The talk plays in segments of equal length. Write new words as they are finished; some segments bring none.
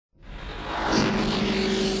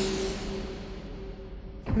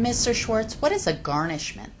Mr. Schwartz, what is a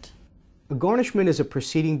garnishment? A garnishment is a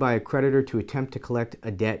proceeding by a creditor to attempt to collect a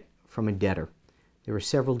debt from a debtor. There are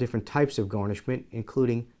several different types of garnishment,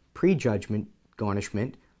 including pre-judgment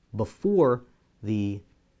garnishment, before the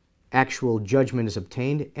actual judgment is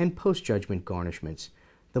obtained, and post-judgment garnishments.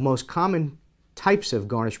 The most common types of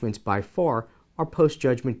garnishments by far are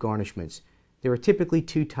post-judgment garnishments. There are typically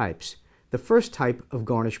two types. The first type of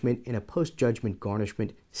garnishment in a post-judgment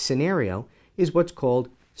garnishment scenario is what's called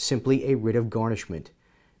simply a writ of garnishment.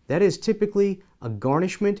 That is typically a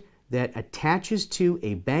garnishment that attaches to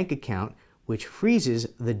a bank account which freezes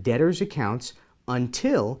the debtor's accounts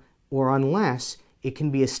until or unless it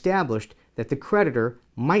can be established that the creditor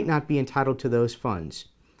might not be entitled to those funds.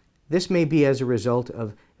 This may be as a result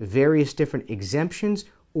of various different exemptions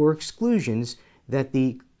or exclusions that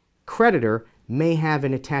the creditor may have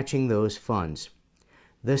in attaching those funds.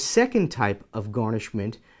 The second type of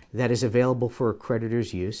garnishment that is available for a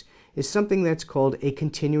creditor's use is something that's called a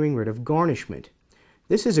continuing writ of garnishment.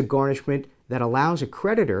 This is a garnishment that allows a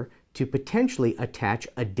creditor to potentially attach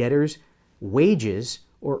a debtor's wages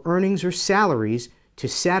or earnings or salaries to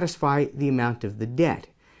satisfy the amount of the debt.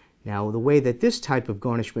 Now, the way that this type of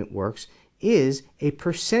garnishment works is a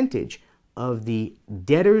percentage of the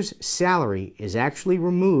debtor's salary is actually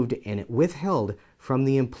removed and withheld from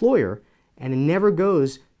the employer, and it never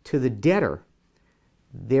goes to the debtor.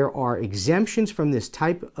 There are exemptions from this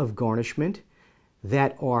type of garnishment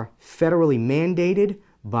that are federally mandated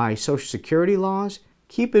by Social Security laws.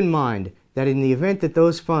 Keep in mind that in the event that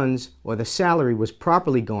those funds or the salary was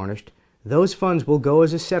properly garnished, those funds will go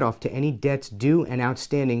as a set-off to any debts due and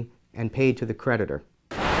outstanding and paid to the creditor.